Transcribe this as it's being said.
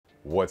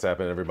What's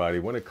happening, everybody?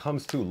 When it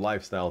comes to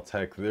lifestyle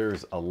tech,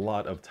 there's a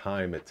lot of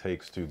time it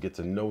takes to get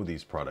to know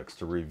these products,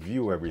 to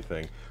review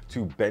everything,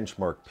 to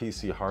benchmark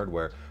PC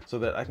hardware so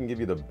that I can give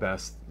you the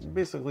best,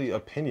 basically,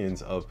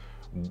 opinions of,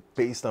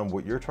 based on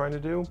what you're trying to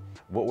do,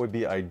 what would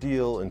be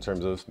ideal in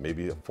terms of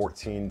maybe a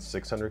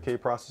 14600K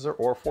processor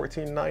or a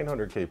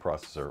 14900K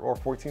processor or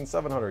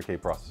 14700K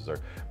processor.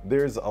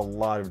 There's a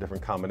lot of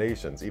different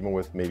combinations, even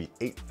with maybe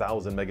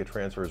 8000 mega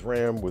transfers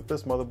RAM with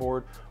this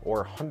motherboard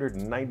or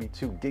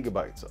 192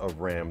 gigabytes of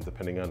RAM,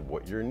 depending on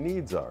what your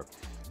needs are.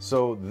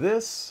 So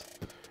this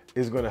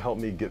is going to help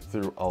me get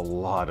through a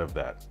lot of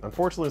that.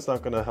 Unfortunately, it's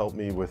not going to help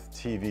me with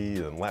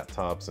TV and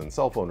laptops and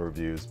cell phone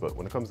reviews, but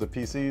when it comes to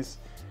PCs,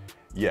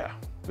 yeah,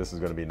 this is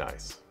going to be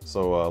nice.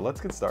 So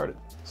let's get started.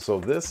 So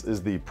this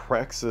is the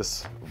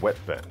Praxis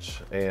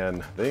WetBench,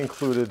 and they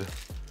included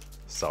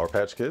Sour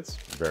Patch Kids,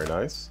 very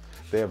nice.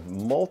 They have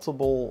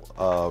multiple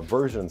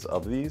versions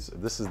of these.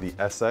 This is the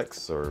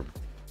SX or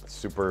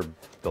Super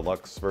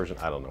Deluxe version,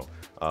 I don't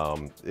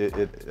know.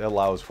 It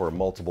allows for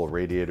multiple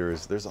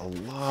radiators. There's a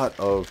lot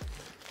of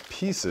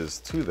pieces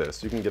to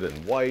this. You can get it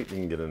in white, you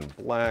can get it in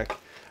black,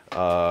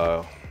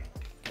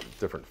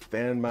 different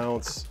fan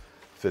mounts,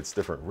 fits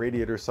different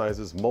radiator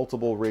sizes,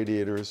 multiple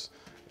radiators,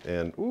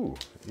 and ooh,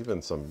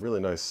 even some really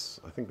nice,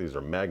 I think these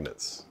are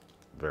magnets.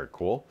 Very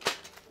cool.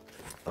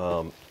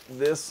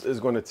 This is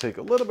going to take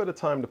a little bit of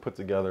time to put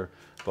together,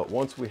 but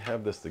once we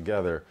have this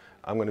together,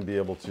 I'm going to be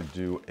able to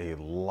do a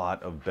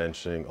lot of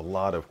benching, a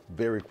lot of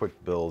very quick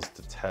builds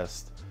to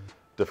test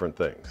different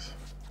things.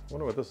 I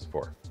wonder what this is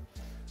for.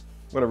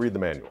 I'm going to read the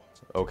manual.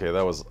 Okay,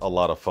 that was a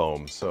lot of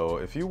foam. So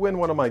if you win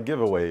one of my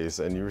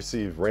giveaways and you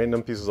receive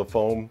random pieces of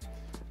foam,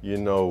 you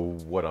know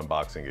what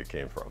unboxing it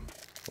came from.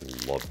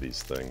 I love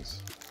these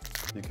things.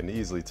 You can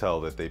easily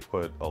tell that they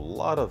put a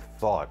lot of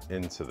thought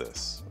into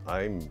this.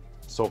 I'm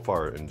so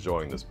far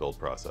enjoying this build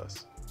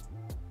process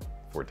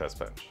for test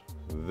bench.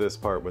 This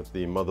part with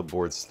the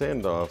motherboard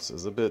standoffs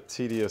is a bit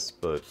tedious,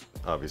 but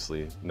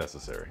obviously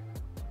necessary.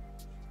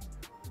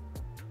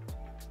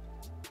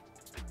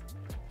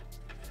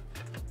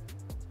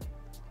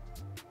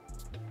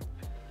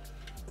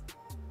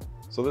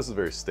 So this is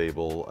very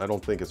stable. I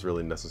don't think it's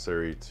really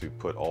necessary to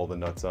put all the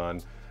nuts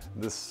on.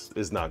 This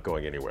is not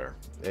going anywhere.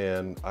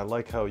 And I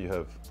like how you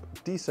have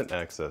decent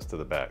access to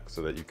the back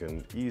so that you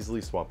can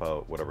easily swap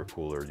out whatever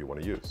cooler you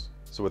want to use.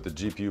 So with the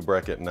GPU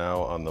bracket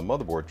now on the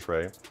motherboard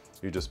tray,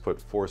 you just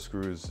put 4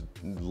 screws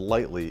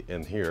lightly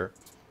in here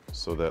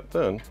so that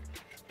then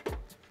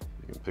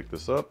you can pick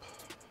this up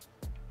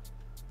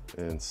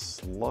and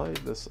slide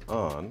this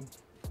on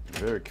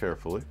very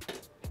carefully.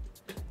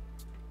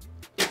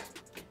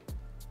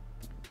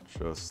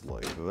 Just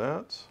like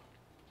that,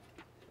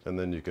 and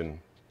then you can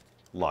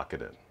lock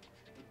it in.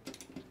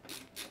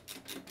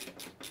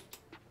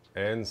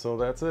 And so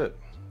that's it.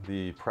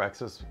 The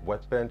Praxis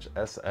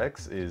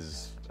WetbenchSX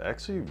is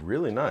actually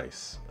really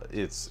nice.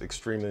 It's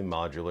extremely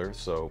modular,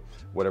 so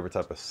whatever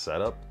type of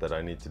setup that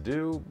I need to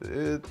do,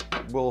 it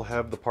will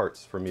have the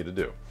parts for me to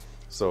do.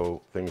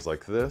 So things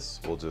like this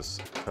will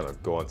just kind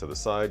of go onto the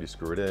side, you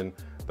screw it in,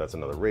 that's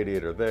another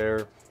radiator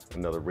there.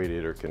 Another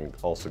radiator can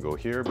also go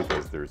here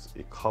because there's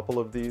a couple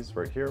of these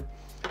right here.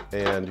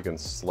 And you can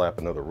slap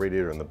another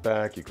radiator in the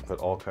back. You can put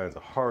all kinds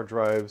of hard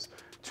drives,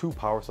 2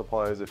 power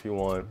supplies if you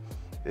want.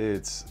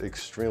 It's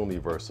extremely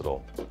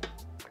versatile.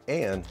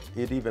 And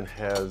it even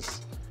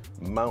has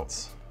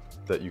mounts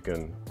that you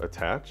can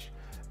attach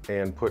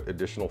and put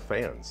additional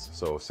fans.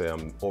 So say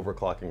I'm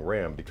overclocking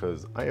RAM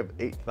because I have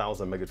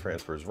 8000 mega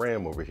transfers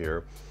RAM over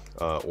here,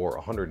 or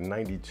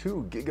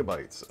 192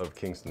 gigabytes of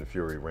Kingston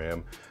Fury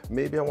RAM.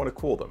 Maybe I want to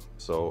cool them.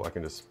 So I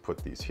can just put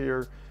these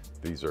here.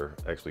 These are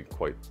actually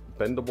quite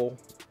bendable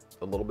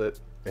a little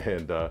bit,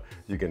 and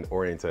you can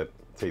orientate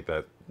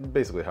that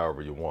basically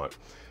however you want.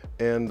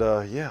 And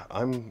yeah,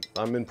 I'm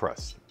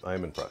impressed. I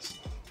am impressed.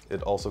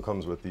 It also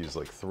comes with these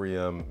like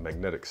 3M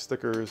magnetic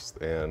stickers,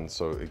 and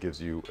so it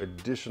gives you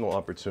additional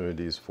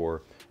opportunities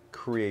for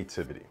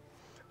creativity.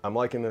 I'm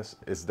liking this.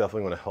 It's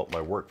definitely going to help my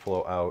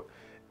workflow out,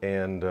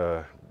 and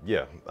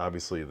yeah,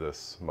 obviously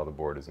this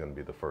motherboard is going to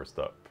be the first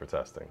up for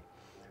testing.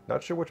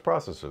 Not sure which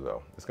processor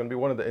though. It's going to be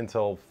one of the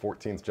Intel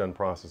 14th gen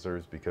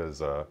processors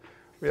because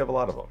we have a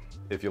lot of them.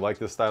 If you like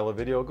this style of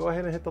video, go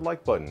ahead and hit the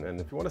like button, and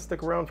if you want to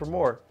stick around for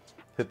more,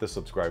 hit the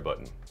subscribe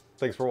button.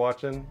 Thanks for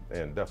watching,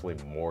 and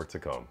definitely more to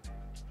come.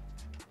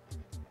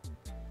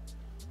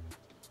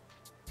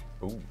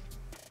 Ooh.